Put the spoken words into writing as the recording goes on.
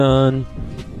Done.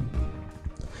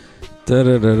 Da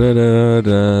da da da da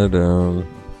da da.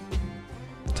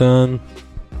 Done.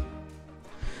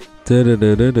 Da da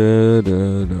da da da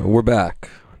da. We're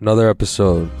back. Another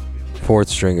episode. Fourth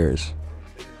Stringers.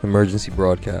 Emergency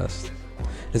broadcast.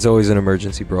 It's always an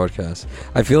emergency broadcast.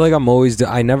 I feel like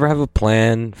I never have a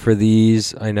plan for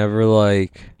these. I never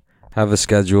have a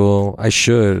schedule. I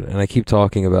should, and I keep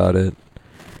talking about it.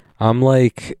 I'm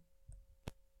like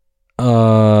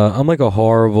a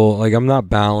horrible, I'm not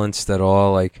balanced at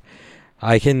all. I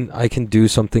can do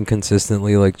something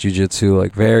consistently, like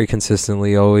jujitsu, very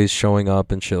consistently, always showing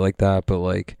up and shit like that.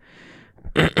 But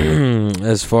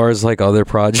as far as other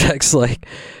projects,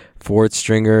 Fourth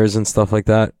Stringers and stuff like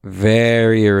that,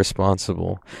 very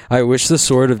irresponsible. I wish the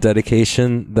sort of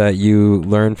dedication that you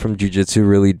learned from jujitsu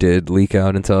really did leak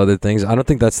out into other things. I don't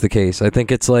think that's the case. I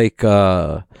think it's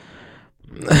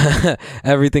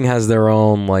everything has their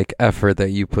own effort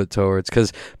that you put towards,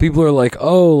 because people are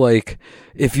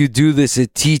if you do this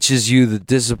it teaches you the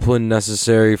discipline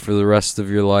necessary for the rest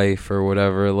of your life or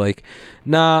whatever.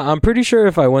 Nah, I'm pretty sure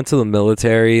if I went to the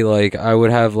military, I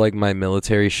would have my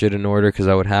military shit in order because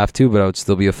I would have to, but I would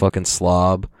still be a fucking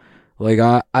slob.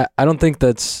 I don't think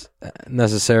that's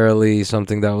necessarily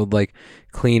something that would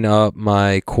clean up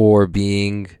my core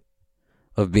being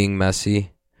of being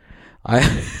messy. I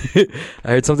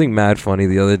heard something mad funny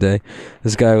the other day.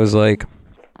 This guy was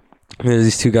there's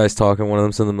these two guys talking. One of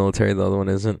them's in the military, the other one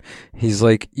isn't. He's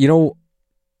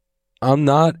I'm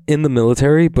not in the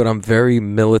military, but I'm very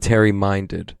military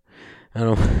minded.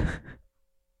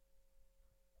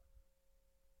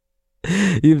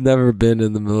 You've never been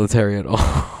in the military at all.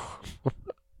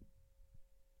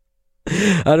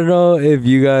 I don't know if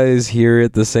you guys hear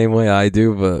it the same way I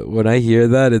do, but when I hear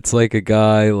that, it's a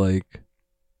guy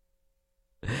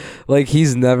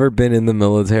he's never been in the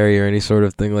military or any sort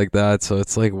of thing like that. So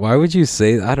it's why would you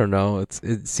say that? I don't know.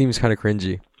 It seems kind of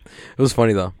cringy. It was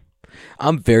funny though.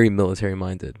 I'm very military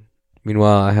minded.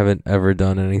 Meanwhile, I haven't ever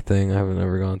done anything. I haven't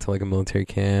ever gone to a military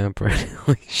camp or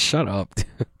anything. Shut up, dude.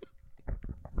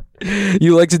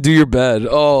 You like to do your bed.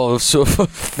 Oh, so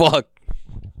fuck.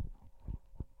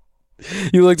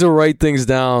 You like to write things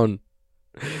down.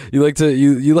 You like to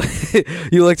you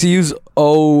like to use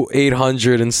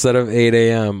 0800 instead of 8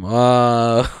 a.m.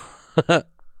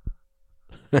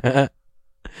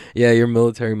 Yeah, you're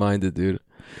military minded, dude.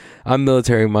 I'm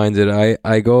military minded.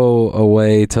 I go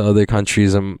away to other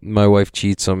countries and my wife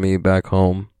cheats on me back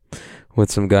home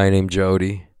with some guy named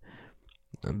Jody.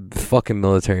 I'm fucking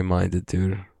military minded,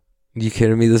 dude. You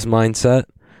kidding me? This mindset?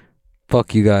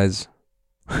 Fuck you guys.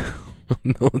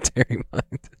 I'm military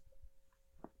minded.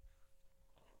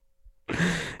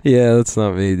 Yeah, that's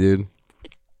not me, dude.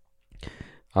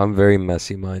 I'm very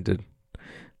messy minded.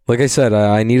 Like I said,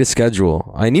 I need a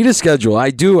schedule. I need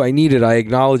it. I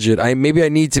acknowledge it. Maybe I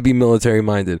need to be military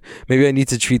minded. Maybe I need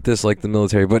to treat this like the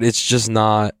military, but it's just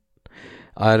not.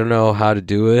 I don't know how to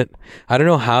do it. I don't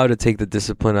know how to take the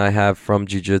discipline I have from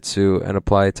jiu-jitsu and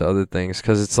apply it to other things,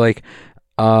 because it's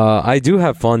I do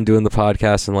have fun doing the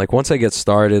podcast, and once I get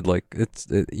started,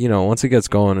 once it gets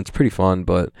going, it's pretty fun,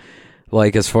 but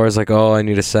as far as I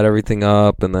need to set everything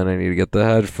up, and then I need to get the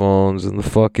headphones and the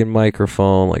fucking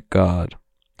microphone, God.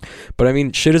 But I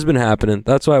mean, shit has been happening.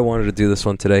 That's why I wanted to do this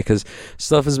one today, because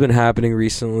stuff has been happening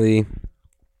recently.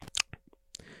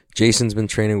 Jason's been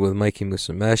training with Mikey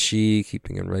Musumeci,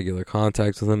 keeping in regular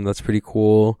contact with him. That's pretty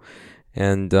cool.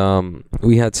 And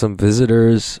we had some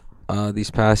visitors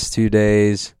these past 2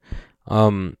 days.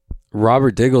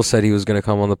 Robert Diggle said he was going to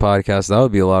come on the podcast. That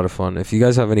would be a lot of fun. If you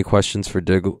guys have any questions for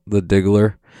the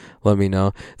Diggler, let me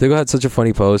know. Diggle had such a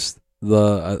funny post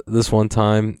this one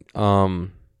time.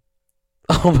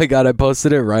 Oh my god, I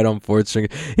posted it right on Fourth String.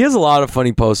 He has a lot of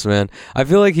funny posts, man. I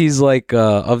feel like he's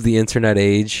of the internet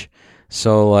age,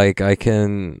 so I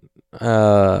can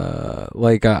I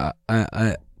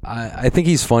think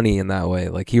he's funny in that way.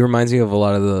 He reminds me of a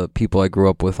lot of the people I grew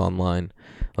up with online,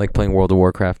 playing World of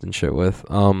Warcraft and shit with.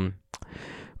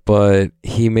 But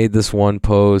he made this one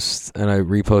post, and I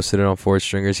reposted it on Fourth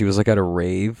Stringers. He was at a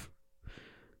rave,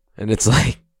 and it's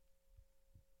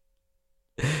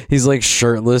he's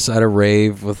shirtless at a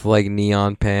rave with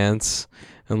neon pants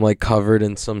and covered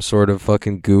in some sort of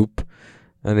fucking goop,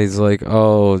 and he's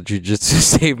oh, jiu-jitsu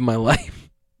saved my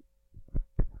life.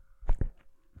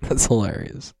 That's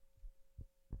hilarious.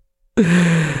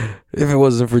 If it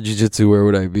wasn't for jiu-jitsu, where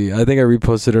would I be? I think I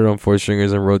reposted it on Fourth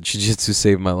Stringers and wrote, jiu-jitsu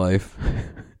saved my life.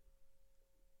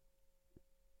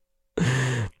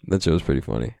 That shit was pretty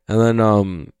funny. And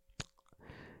then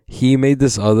he made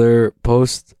this other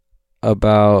post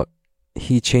about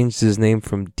he changed his name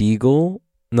from Diggle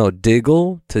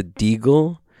to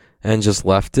Deagle, and just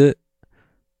left it.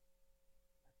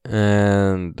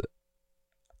 And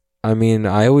I mean,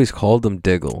 I always called him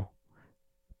Diggle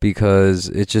because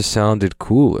it just sounded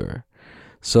cooler.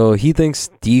 So he thinks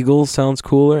Deagle sounds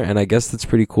cooler, and I guess that's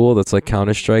pretty cool. That's like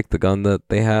Counter-Strike, the gun that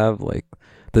they have, like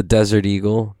the Desert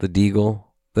Eagle, the Deagle.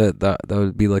 That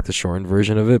would be like the shortened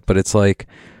version of it, but it's like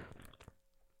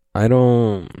I'd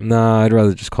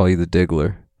rather just call you the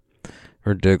Diggler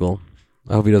or Diggle.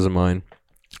 I hope he doesn't mind.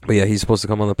 But yeah, he's supposed to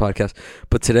come on the podcast.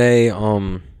 But today,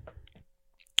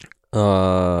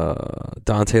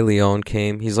 Dante Leone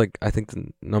came. He's like, I think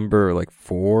the number like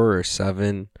 4 or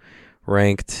 7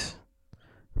 ranked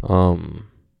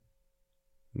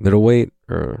middleweight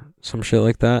or some shit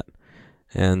like that.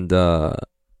 And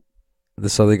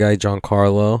this other guy,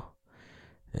 Giancarlo,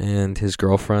 and his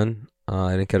girlfriend,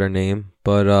 I didn't get her name,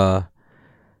 but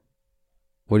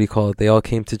what do you call it? They all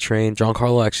came to train.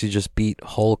 Giancarlo actually just beat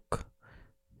Hulk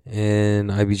in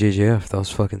IBJJF. That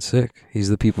was fucking sick. He's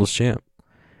the people's champ.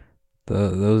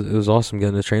 It was awesome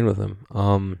getting to train with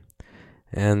him.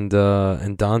 And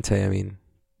Dante, I mean,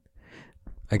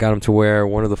 I got him to wear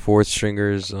one of the Fourth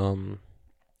Stringers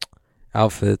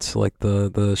outfits, like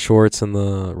the shorts and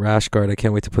the rash guard. I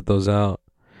can't wait to put those out.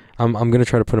 I'm gonna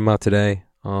try to put them out today.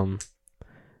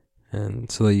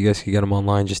 And so that you guys can get them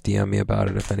online, just DM me about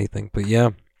it if anything. But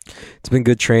yeah, it's been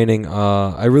good training.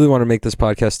 I really want to make this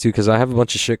podcast too because I have a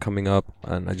bunch of shit coming up,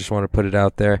 and I just want to put it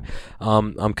out there.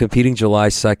 I'm competing July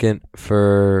 2nd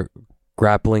for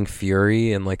Grappling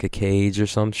Fury in like a cage or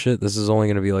some shit. This is only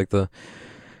gonna be like the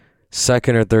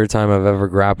second or third time I've ever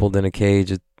grappled in a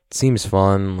cage. It seems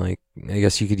fun. Like, I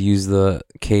guess you could use the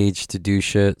cage to do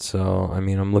shit. So, I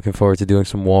mean, I'm looking forward to doing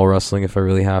some wall wrestling if I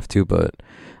really have to, but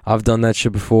I've done that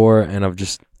shit before, and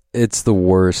it's the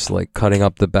worst, like cutting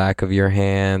up the back of your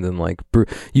hand, and like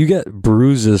you get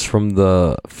bruises from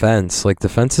the fence. Like, the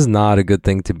fence is not a good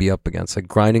thing to be up against. Like,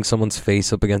 grinding someone's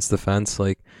face up against the fence,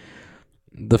 like,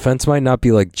 the fence might not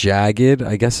be like jagged.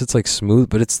 I guess it's like smooth,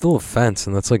 but it's still a fence,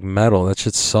 and that's like metal. That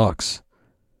shit sucks.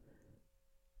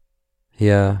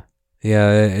 Yeah.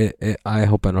 I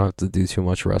hope I don't have to do too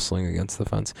much wrestling against the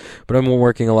fence. But I'm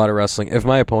working a lot of wrestling. If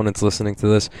my opponent's listening to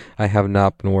this, I have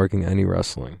not been working any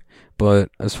wrestling. But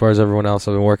as far as everyone else,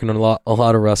 I've been working a lot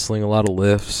of wrestling, a lot of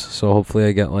lifts. So hopefully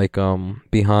I get like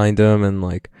behind him and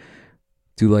like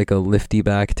do like a lifty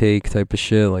back take type of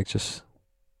shit. Like, just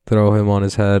throw him on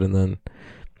his head and then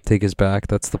take his back.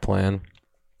 That's the plan.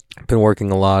 I've been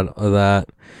working a lot of that.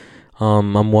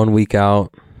 I'm 1 week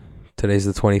out. Today's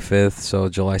the 25th, so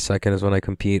July 2nd is when I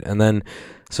compete. And then,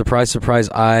 surprise,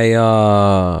 I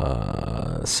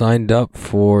signed up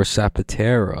for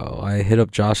Zapatero. I hit up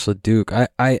Josh LeDuc.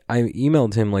 I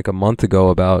emailed him like a month ago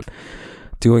about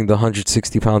doing the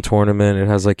 160-pound tournament. It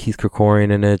has like Keith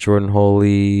Krikorian in it, Jordan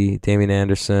Holy, Damian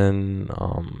Anderson,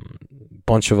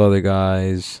 bunch of other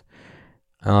guys.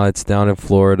 It's down in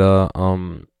Florida.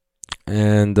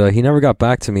 And he never got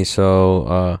back to me,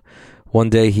 so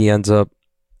one day he ends up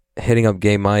hitting up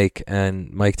Gay Mike,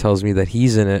 and Mike tells me that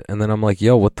he's in it, and then I'm like,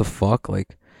 yo, what the fuck?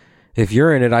 Like, if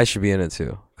you're in it, I should be in it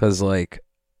too, because like,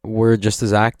 we're just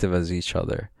as active as each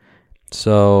other.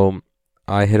 So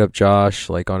I hit up Josh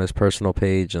like on his personal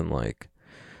page and like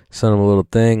sent him a little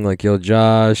thing like, yo,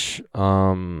 Josh,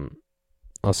 I'll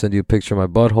send you a picture of my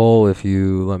butthole if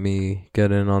you let me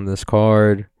get in on this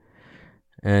card.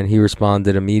 And he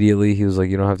responded immediately. He was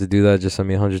like, you don't have to do that. Just send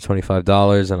me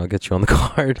 $125 and I'll get you on the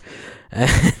card.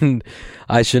 And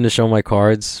I shouldn't have shown my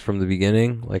cards from the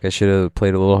beginning. Like, I should have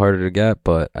played a little harder to get,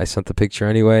 but I sent the picture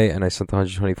anyway, and I sent the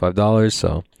 $125.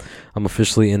 So I'm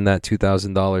officially in that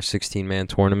 $2,000 16-man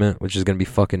tournament, which is going to be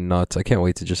fucking nuts. I can't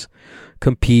wait to just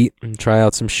compete and try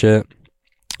out some shit,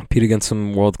 compete against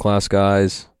some world-class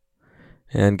guys,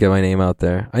 and get my name out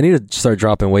there. I need to start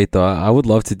dropping weight, though. I would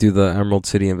love to do the Emerald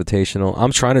City Invitational.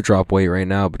 I'm trying to drop weight right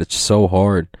now, but it's so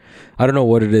hard. I don't know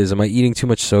what it is. Am I eating too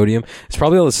much sodium? It's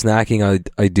probably all the snacking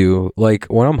I do. Like,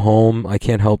 when I'm home, I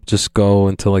can't help just go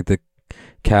into, like, the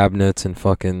cabinets and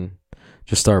fucking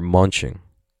just start munching.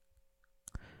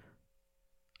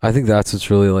 I think that's what's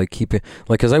really, like, keeping...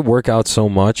 Like, because I work out so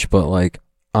much, but, like,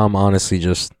 I'm honestly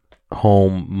just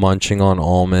home munching on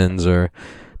almonds or...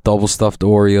 Double stuffed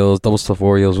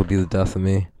Oreos would be the death of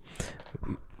me.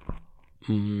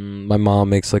 My mom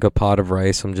makes like a pot of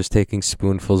rice. I'm just taking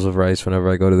spoonfuls of rice whenever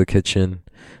I go to the kitchen.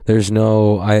 There's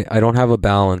no... I don't have a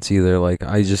balance either. Like,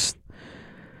 I just...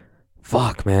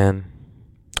 Fuck, man.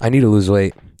 I need to lose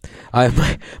weight.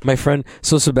 My friend...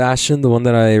 So Sebastian, the one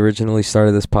that I originally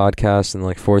started this podcast and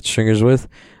like Fourth Stringers with,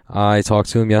 I talked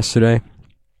to him yesterday.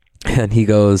 And he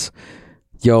goes...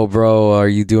 Yo, bro, are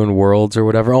you doing Worlds or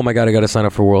whatever? Oh my God, I gotta sign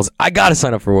up for Worlds.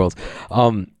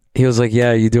 he was like,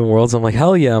 "Yeah, are you doing worlds?" I'm like,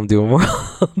 "Hell yeah, I'm doing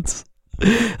worlds."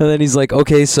 And then he's like,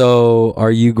 "Okay, so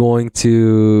are you going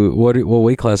to what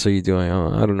weight class are you doing?"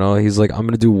 I don't know. He's like, "I'm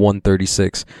gonna do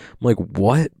 136." I'm like,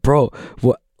 "What, bro?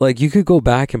 What?" Like, you could go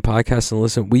back and podcast and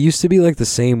listen. We used to be like the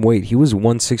same weight. He was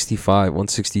 165,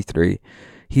 163.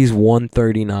 He's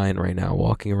 139 right now,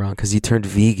 walking around because he turned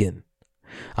vegan.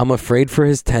 I'm afraid for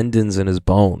his tendons and his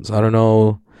bones. I don't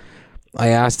know. I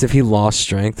asked if he lost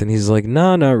strength, and he's like,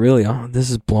 "No, not really." Oh, this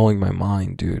is blowing my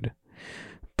mind, dude.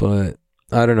 But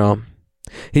I don't know.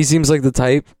 He seems like the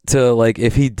type to, like,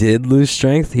 if he did lose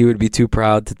strength, he would be too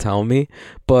proud to tell me.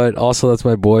 But also, that's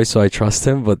my boy, so I trust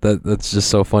him. But that's just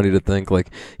so funny to think, like,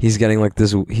 he's getting like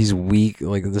this. He's weak,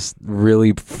 like this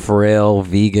really frail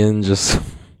vegan, just.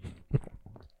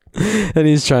 And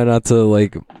he's trying not to,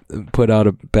 like, put out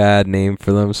a bad name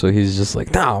for them, so he's just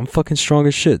like, "Nah, I'm fucking strong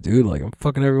as shit, dude. Like, I'm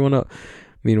fucking everyone up."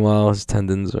 Meanwhile, his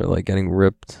tendons are like getting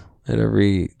ripped at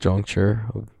every juncture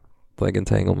of leg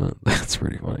entanglement. That's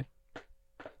pretty funny.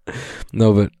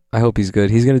 No, but I hope he's good.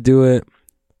 He's gonna do it.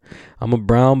 I'm a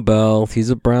brown belt. He's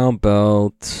a brown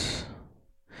belt.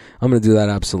 I'm gonna do that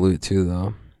absolute too,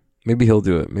 though. Maybe he'll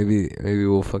do it. Maybe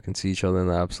we'll fucking see each other in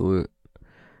the absolute,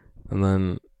 and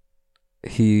then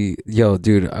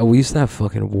dude, we used to have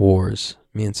fucking wars,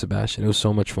 me and Sebastian. It was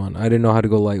so much fun. I didn't know how to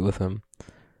go light with him.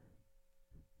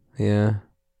 Yeah.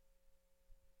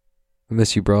 I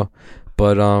miss you, bro.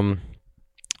 But,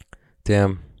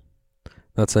 damn.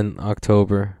 That's in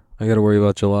October. I gotta worry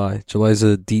about July. July's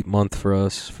a deep month for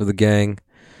us, for the gang.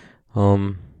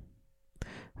 I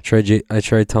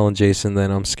tried telling Jason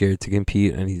that I'm scared to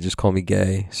compete, and he just called me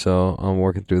gay. So I'm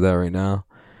working through that right now.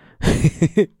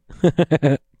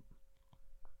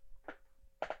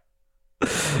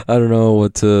 I don't know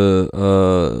what to.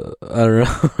 I don't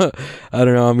know. I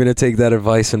don't know. I'm gonna take that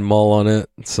advice and mull on it,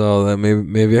 so that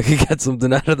maybe I could get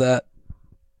something out of that.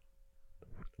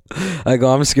 I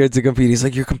go, "I'm scared to compete." He's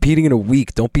like, "You're competing in a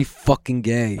week. Don't be fucking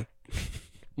gay."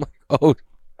 I'm like, oh,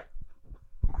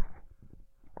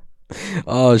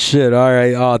 oh shit. All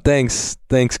right. Oh, thanks,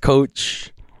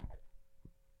 coach.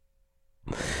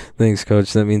 Thanks,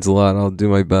 coach. That means a lot. I'll do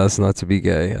my best not to be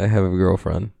gay. I have a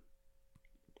girlfriend.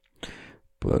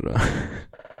 But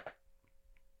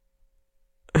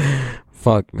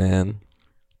fuck, man.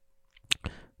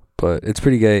 But it's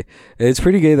pretty gay. It's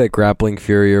pretty gay that Grappling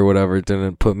Fury or whatever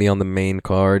didn't put me on the main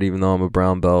card, even though I'm a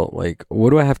brown belt. Like, what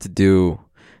do I have to do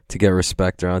to get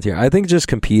respect around here? I think just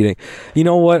competing. You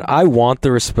know what? I want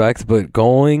the respect, but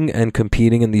going and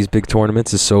competing in these big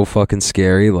tournaments is so fucking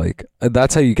scary. Like,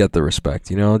 that's how you get the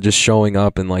respect, you know? Just showing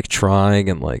up and, like,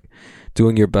 trying and, like,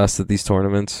 doing your best at these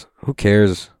tournaments. Who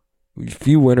cares? If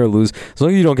you win or lose, as long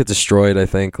as you don't get destroyed, I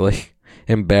think, like,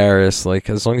 embarrassed, like,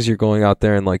 as long as you're going out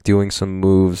there and, like, doing some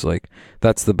moves, like,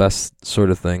 that's the best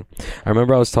sort of thing. I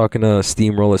remember I was talking to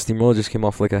Steamroller just came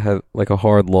off like a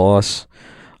hard loss,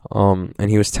 and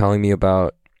he was telling me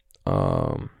about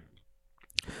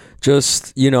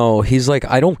just, you know, he's like,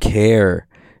 "I don't care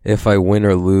if I win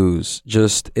or lose,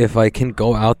 just if I can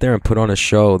go out there and put on a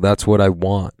show, that's what I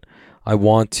want. I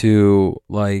want to,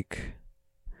 like,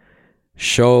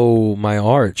 show my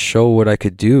art, show what I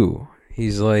could do."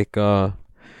 He's like,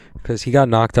 because he got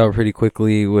knocked out pretty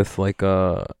quickly with, like,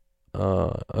 a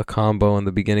combo in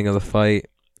the beginning of the fight,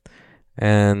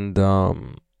 and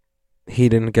he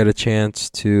didn't get a chance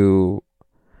to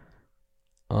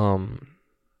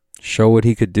show what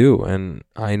he could do. And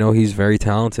I know he's very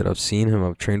talented. I've seen him.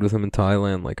 I've trained with him in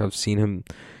Thailand. Like, I've seen him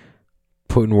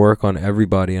putting work on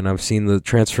everybody, and I've seen the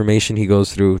transformation he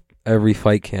goes through every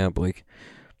fight camp. Like,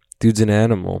 dude's an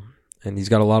animal, and he's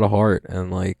got a lot of heart,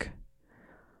 and, like,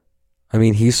 I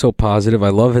mean, he's so positive. I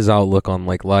love his outlook on,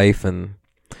 like, life, and,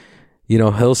 you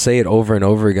know, he'll say it over and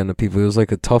over again to people. It was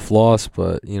like a tough loss,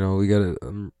 but, you know, we got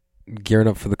to gearing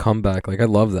up for the comeback. Like, I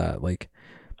love that. Like,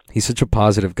 he's such a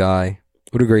positive guy.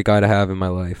 What a great guy to have in my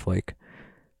life. Like,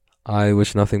 I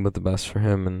wish nothing but the best for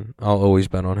him, and I'll always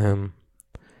bet on him.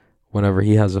 Whenever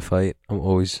he has a fight, I'm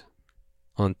always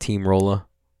on Team Rolla.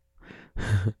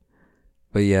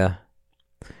 But yeah,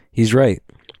 he's right.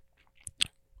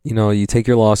 You know, you take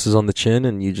your losses on the chin,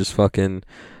 and you just fucking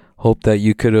hope that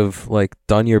you could have, like,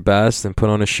 done your best and put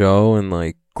on a show and,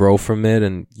 like, grow from it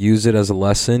and use it as a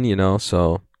lesson, you know?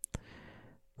 So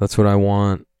that's what I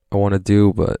want to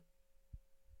do. But,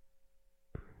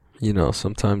 you know,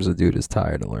 sometimes a dude is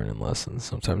tired of learning lessons.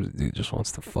 Sometimes a dude just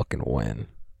wants to fucking win.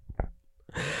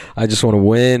 I just want to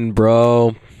win,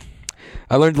 bro.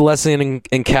 I learned the lesson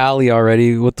in Cali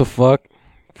already. What the fuck?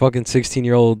 Fucking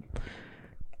 16-year-old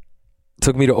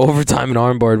took me to overtime and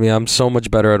armbarred me. I'm so much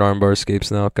better at armbar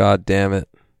escapes now. God damn it.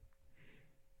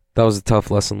 That was a tough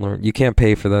lesson learned. You can't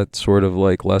pay for that sort of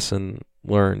like lesson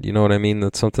learned. You know what I mean?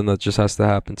 That's something that just has to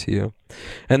happen to you.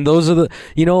 And those are the,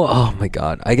 oh my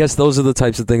God. I guess those are the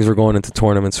types of things we're going into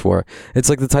tournaments for. It's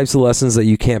like the types of lessons that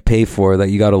you can't pay for that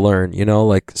you got to learn,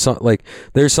 like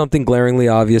there's something glaringly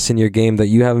obvious in your game that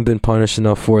you haven't been punished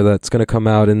enough for that's going to come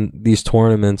out in these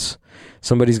tournaments.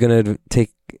 Somebody's going to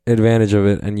take advantage of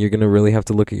it, and you're going to really have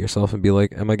to look at yourself and be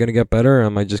like, am I going to get better, or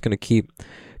am I just going to keep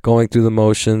going through the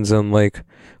motions and like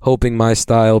hoping my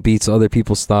style beats other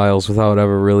people's styles without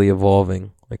ever really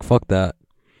evolving? Like, fuck that.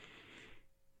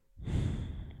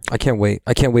 I can't wait.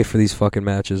 I can't wait for these fucking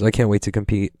matches. I can't wait to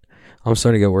compete. I'm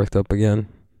starting to get worked up again.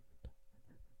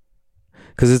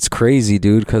 Because it's crazy,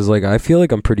 dude. Because, like, I feel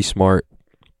like I'm pretty smart.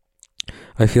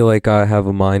 I feel like I have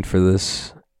a mind for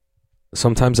this.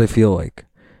 Sometimes I feel like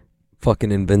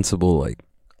fucking invincible, like,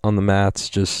 on the mats.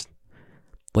 Just,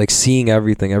 like, seeing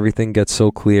everything. Everything gets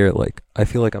so clear. Like, I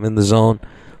feel like I'm in the zone.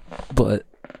 But,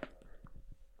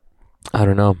 I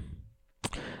don't know.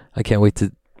 I can't wait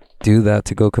to do that,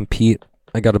 to go compete.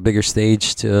 I got a bigger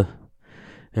stage to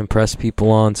impress people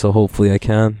on, so hopefully I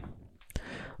can.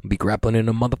 I'll be grappling in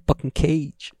a motherfucking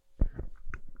cage.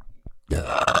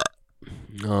 But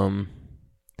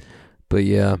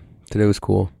yeah, today was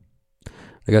cool.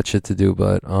 I got shit to do,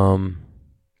 but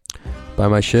buy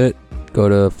my shit. Go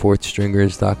to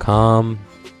fourthstringers.com.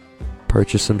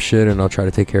 Purchase some shit, and I'll try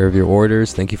to take care of your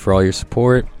orders. Thank you for all your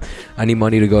support. I need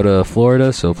money to go to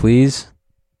Florida, so please.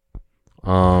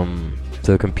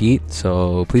 To compete,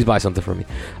 so please buy something for me.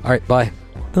 Alright, bye.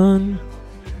 Done.